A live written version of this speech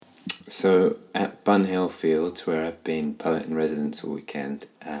So at Bun Hill Fields, where I've been poet in residence all weekend,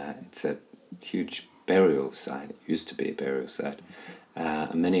 it's a huge burial site. It used to be a burial site.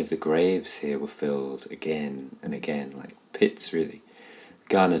 And many of the graves here were filled again and again, like pits really.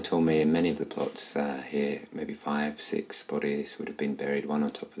 Garner told me in many of the plots here, maybe 5, 6 bodies would have been buried one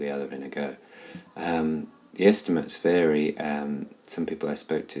on top of the other in a go. The estimates vary. Some people I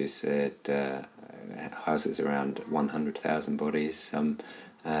spoke to said houses around 100,000 bodies. Some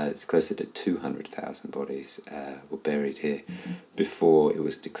it's closer to 200,000 bodies were buried here before it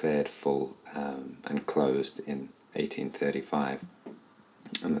was declared full and closed in 1835.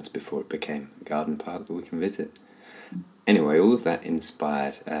 And that's before it became a garden park that we can visit. Anyway, all of that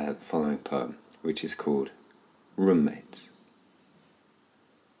inspired the following poem, which is called Roommates.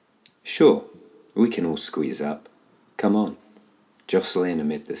 Sure, we can all squeeze up. Come on, jostle in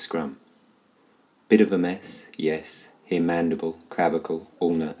amid the scrum. Bit of a mess, yes, here mandible, clavicle,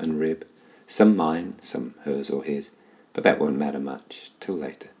 ulna and rib. Some mine, some hers or his, but that won't matter much till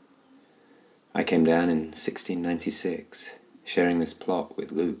later. I came down in 1696, sharing this plot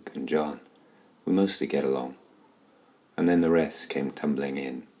with Luke and John. We mostly get along. And then the rest came tumbling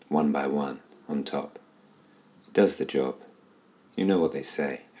in, one by one, on top. It does the job. You know what they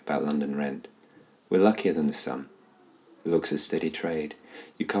say about London rent. We're luckier than the some. It looks a steady trade.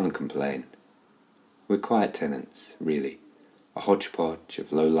 You can't complain. We're quiet tenants, really. A hodgepodge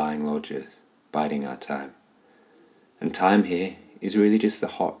of low-lying lodgers, biding our time. And time here is really just the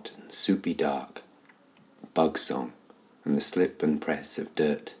hot and soupy dark, bug song, and the slip and press of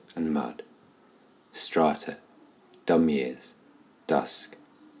dirt and mud. Strata, dumb years, dusk,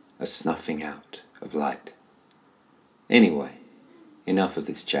 a snuffing out of light. Anyway, enough of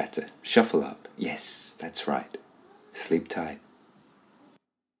this chatter. Shuffle up. Yes, that's right. Sleep tight.